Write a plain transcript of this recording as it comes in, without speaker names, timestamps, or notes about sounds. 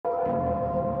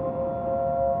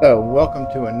So, welcome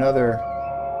to another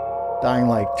Dying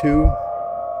Light 2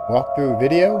 walkthrough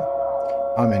video.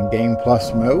 I'm in Game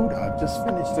Plus mode. I've just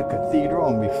finished the cathedral,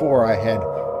 and before I head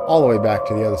all the way back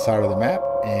to the other side of the map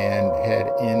and head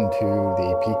into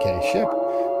the PK ship,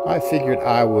 I figured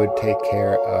I would take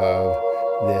care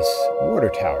of this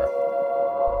water tower.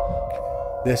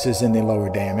 This is in the lower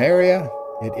dam area.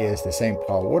 It is the St.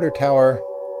 Paul water tower.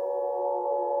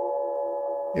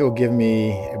 It will give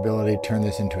me ability to turn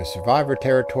this into a survivor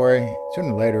territory.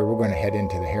 Sooner or later, we're going to head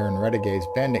into the Heron Renegades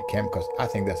bandit camp because I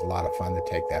think that's a lot of fun to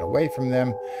take that away from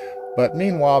them. But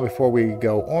meanwhile, before we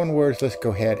go onwards, let's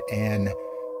go ahead and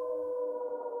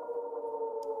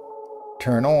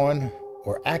turn on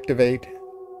or activate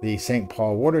the St.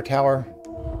 Paul water tower.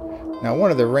 Now,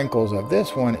 one of the wrinkles of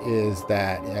this one is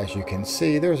that, as you can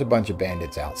see, there's a bunch of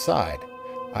bandits outside.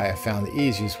 I have found the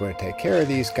easiest way to take care of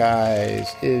these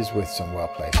guys is with some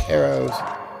well-placed arrows.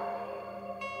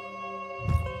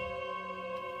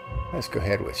 Let's go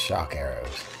ahead with shock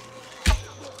arrows.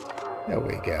 There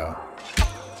we go.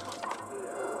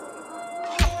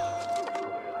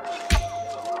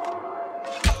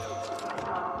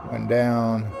 One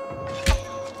down.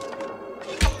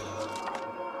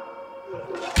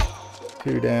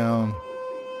 Two down.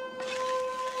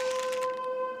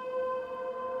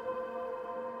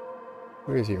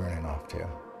 Where is he running off to?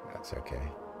 That's okay.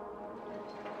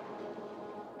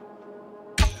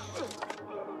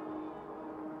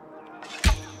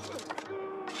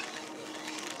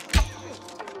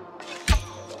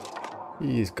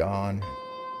 He's gone.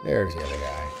 There's the other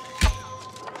guy.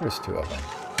 There's two of them.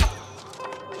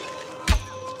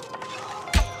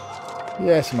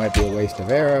 Yes, it might be a waste of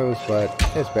arrows, but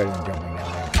it's better than jumping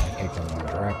down there and trying to take them on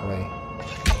directly.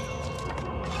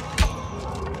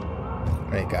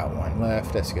 I got one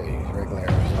left. Let's go use regular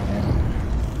arrows on him.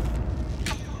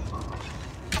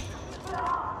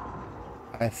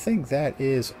 I think that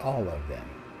is all of them.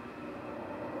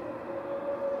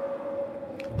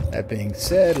 That being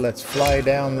said, let's fly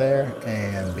down there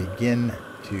and begin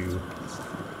to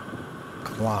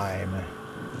climb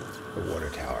the water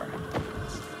tower.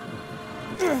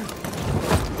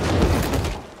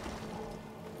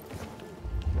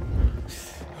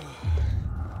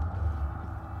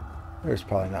 There's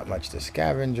probably not much to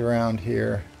scavenge around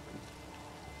here.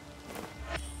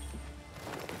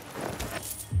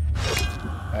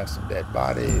 Have some dead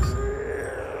bodies.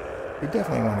 We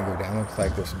definitely want to go down. Looks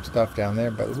like there's some stuff down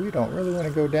there, but we don't really want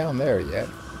to go down there yet.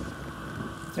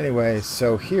 Anyway,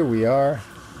 so here we are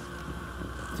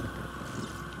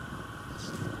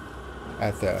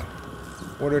at the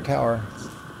water tower.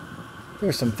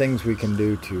 There's some things we can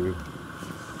do to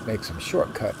make some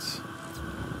shortcuts.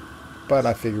 But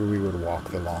I figured we would walk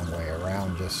the long way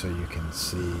around just so you can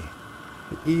see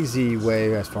the easy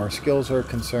way as far as skills are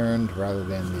concerned rather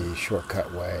than the shortcut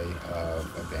way of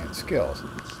advanced skills.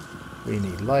 We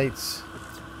need lights.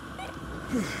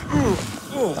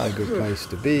 Not a good place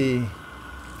to be,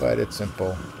 but it's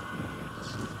simple.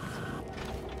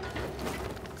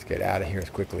 Let's get out of here as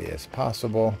quickly as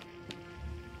possible.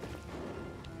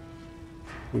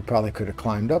 We probably could have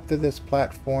climbed up to this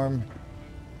platform.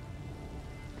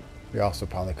 We also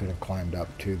probably could have climbed up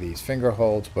to these finger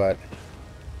holds, but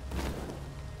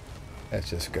let's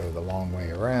just go the long way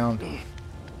around.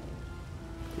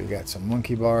 We got some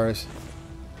monkey bars,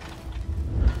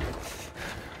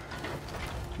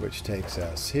 which takes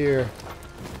us here.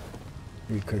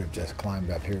 We could have just climbed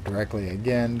up here directly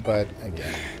again, but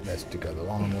again, let's go the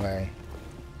long way.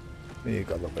 We need to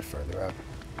go a little bit further up.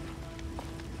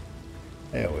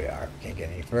 There we are. Can't get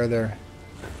any further.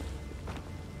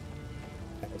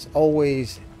 As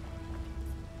always,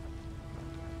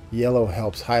 yellow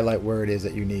helps highlight where it is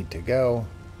that you need to go.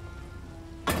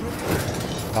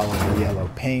 Follow the yellow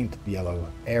paint, yellow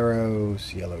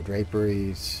arrows, yellow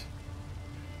draperies.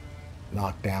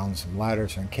 Knock down some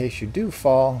ladders so in case you do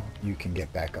fall, you can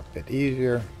get back up a bit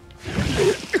easier.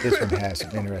 This one has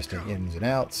some interesting ins and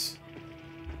outs.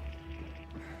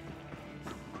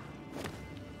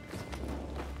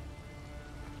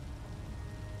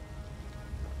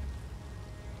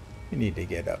 You need to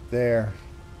get up there.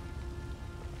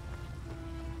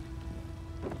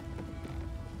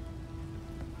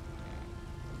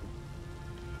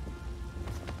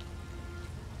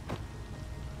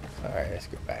 Alright, let's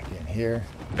go back in here.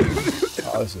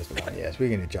 Oh, this is fun. Yes, we're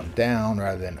going to jump down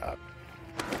rather than up.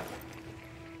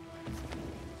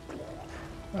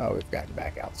 Oh, we've gotten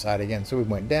back outside again. So we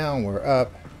went down, we're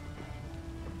up.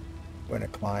 We're going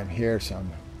to climb here.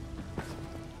 Some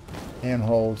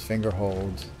handholds, finger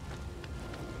holds.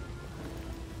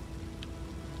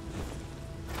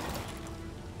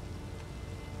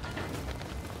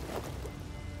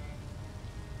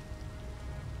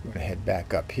 going to head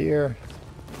back up here.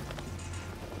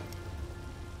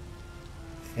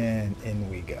 And in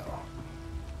we go.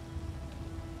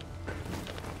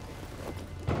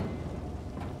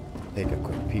 Take a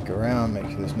quick peek around, make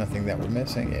sure there's nothing that we're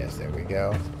missing. Yes, there we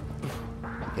go.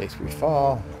 In case we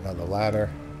fall, another ladder.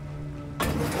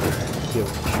 Give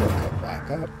us a shortcut back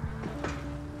up.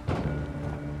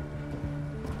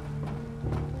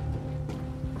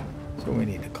 So we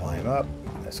need to climb up.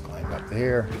 Let's climb up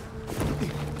there.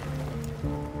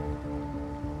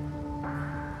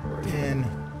 We're in.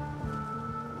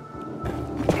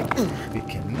 We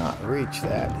cannot reach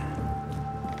that.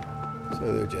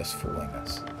 So they're just fooling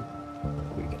us.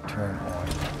 We can turn on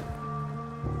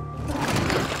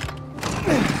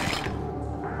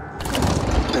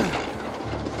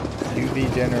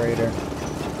UV generator.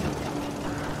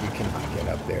 You can get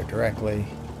up there directly.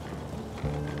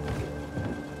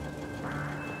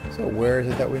 So where is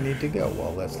it that we need to go?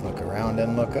 Well, let's look around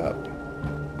and look up.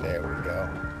 There we go.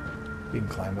 We can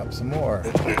climb up some more.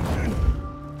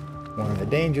 One of the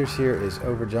dangers here is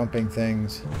over jumping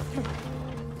things.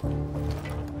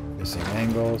 Missing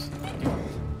angles.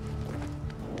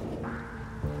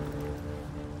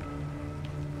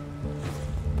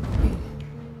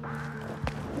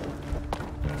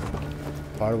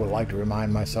 I would like to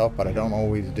remind myself, but I don't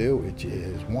always do, which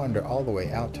is wander all the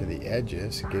way out to the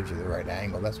edges. It gives you the right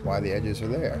angle. That's why the edges are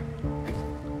there.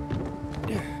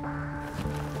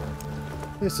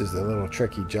 This is the little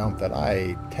tricky jump that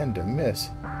I tend to miss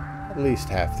at least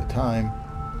half the time.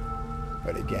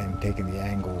 But again, taking the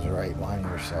angles right, lining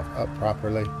yourself up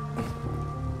properly.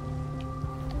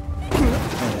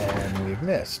 And we've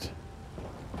missed.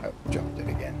 Oh, jumped it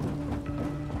again.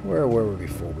 Where were we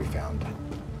before we found it?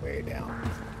 Way down.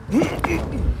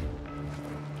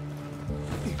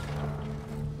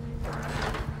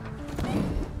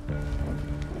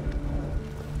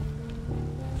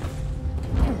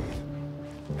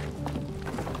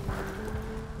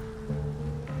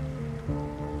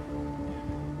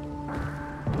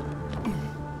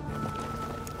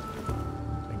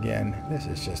 Again, this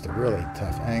is just a really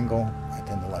tough angle. I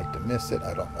tend to like to miss it.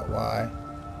 I don't know why.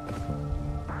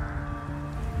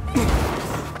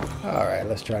 Alright,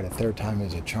 let's try the third time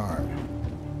as a charm.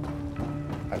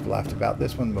 I've laughed about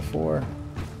this one before.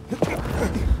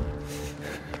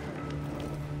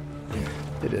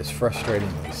 It is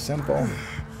frustratingly simple.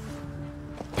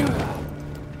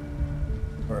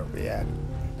 Where are we at?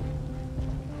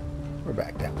 We're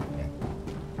back down again.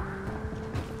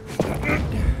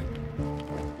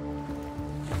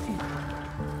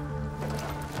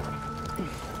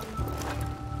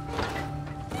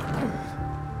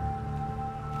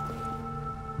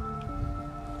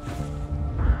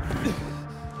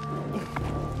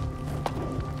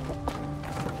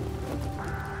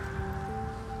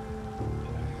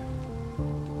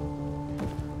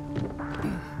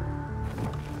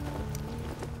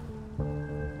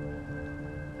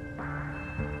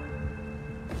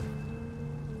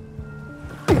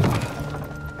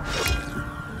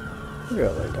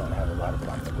 Really don't have a lot of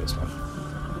fun with this one.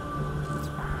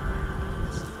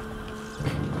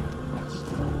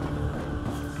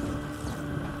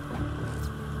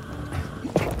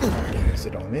 Miss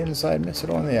it on the inside, miss it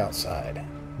on the outside.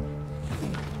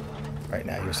 Right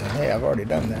now you're saying, hey, I've already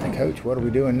done that, coach. What are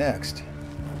we doing next?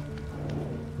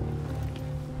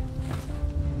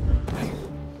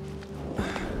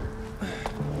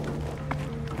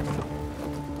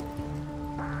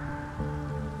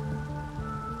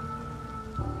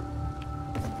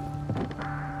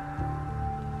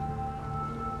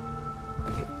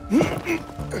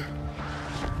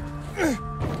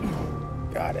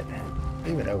 Got it.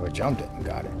 Even over jumped it and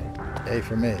got it. Yay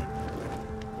for me.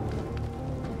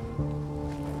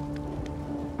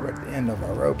 We're at the end of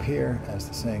our rope here, as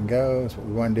the saying goes. What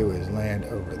we want to do is land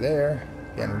over there.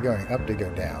 Again, we're going up to go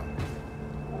down.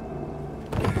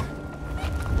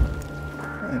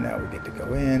 And now we get to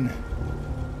go in.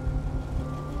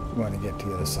 We want to get to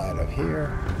the other side of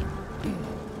here.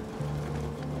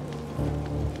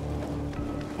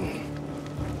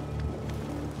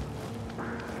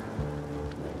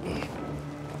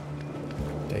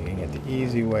 Taking it the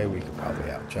easy way, we could probably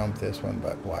out-jump this one,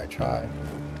 but why try?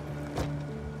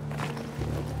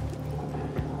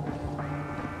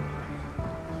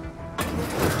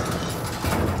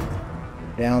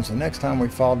 Down, so next time we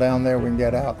fall down there, we can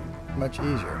get out much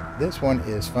easier. This one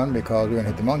is fun because we're going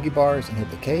to hit the monkey bars and hit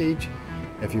the cage.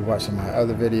 If you watch some of my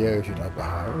other videos, you know about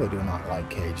how I really do not like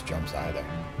cage jumps either.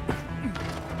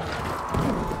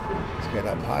 Let's get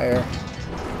up higher.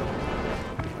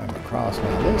 I'm across.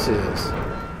 Now this is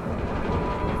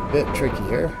a bit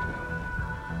trickier.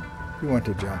 You want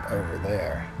to jump over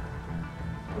there.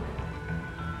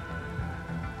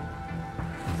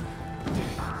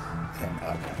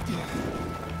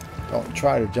 Don't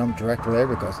try to jump directly there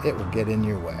because it will get in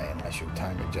your way unless you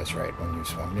time it just right when you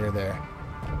swung near there.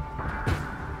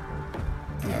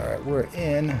 Alright, we're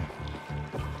in.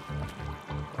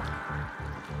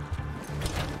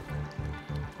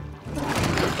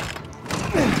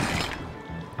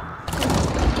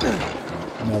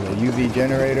 Another UV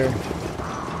generator.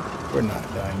 We're not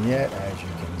done yet, as you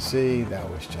can see. That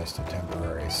was just a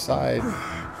temporary side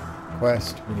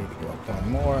quest. We need to go up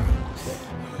one more.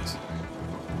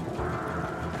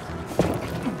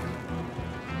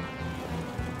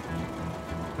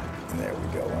 And there we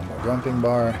go, one more jumping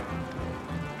bar.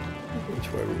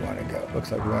 Which way we want to go?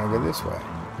 Looks like we want to go this way.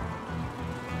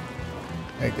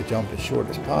 Make the jump as short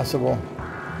as possible.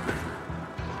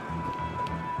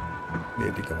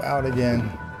 Need to go out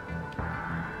again.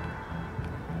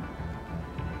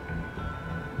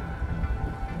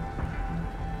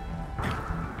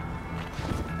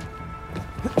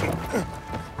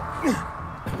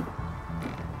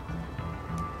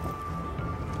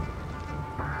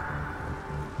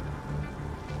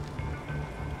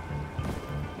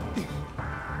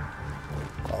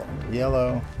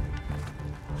 Yellow.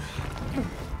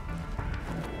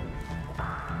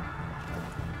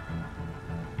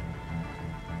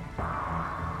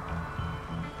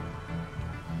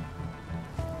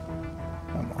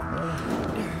 Come on,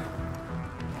 really?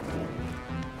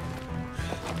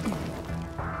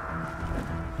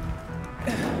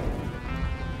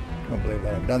 Don't believe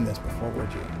that I've done this before,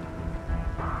 would you?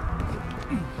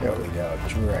 There we go,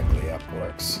 directly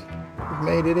upwards. We've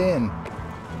made it in.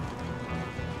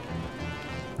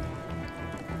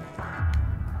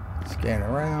 Scan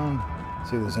around,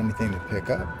 see if there's anything to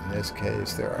pick up. In this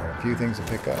case, there are a few things to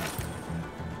pick up.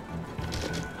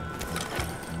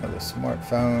 Another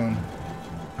smartphone.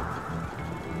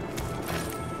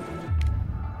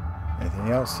 Anything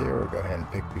else here? We'll go ahead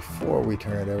and pick before we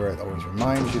turn it over. It always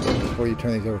reminds you that before you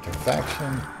turn these over to a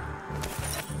faction.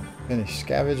 Finish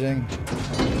scavenging.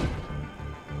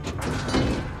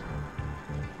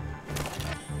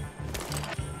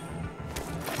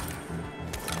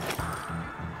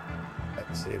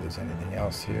 Let's see if there's anything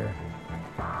else here.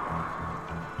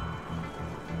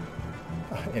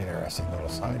 Interesting little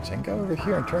sign saying, go over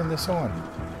here and turn this on.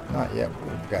 Not yet.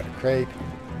 We've got a crate.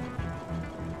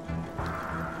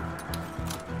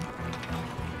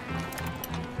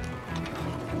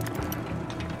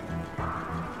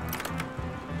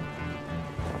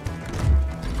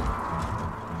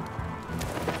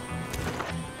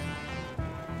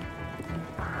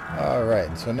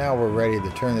 Alright, so now we're ready to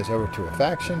turn this over to a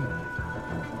faction.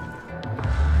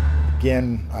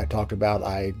 Again, I talked about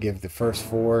I give the first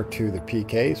 4 to the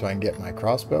PK so I can get my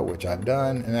crossbow, which I've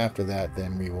done, and after that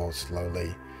then we will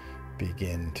slowly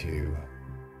begin to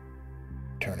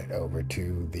turn it over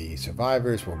to the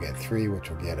survivors. We'll get 3, which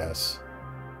will get us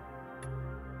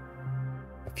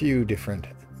a few different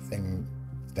things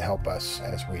to help us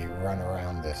as we run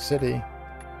around the city.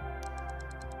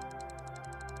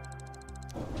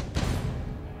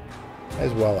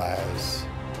 As well as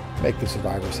make the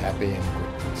survivors happy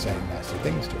and saying nasty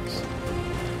things to us.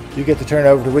 You get to turn it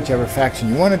over to whichever faction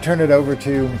you want to turn it over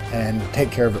to and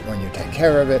take care of it when you take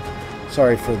care of it.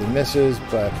 Sorry for the misses,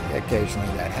 but occasionally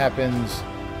that happens.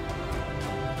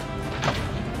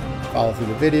 Follow through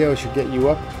the video, it should get you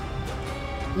up.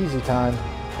 Easy time.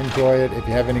 Enjoy it. If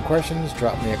you have any questions,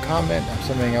 drop me a comment. If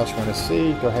something else you want to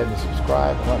see, go ahead and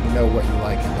subscribe and let me know what you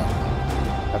like and don't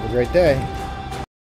like. Have a great day.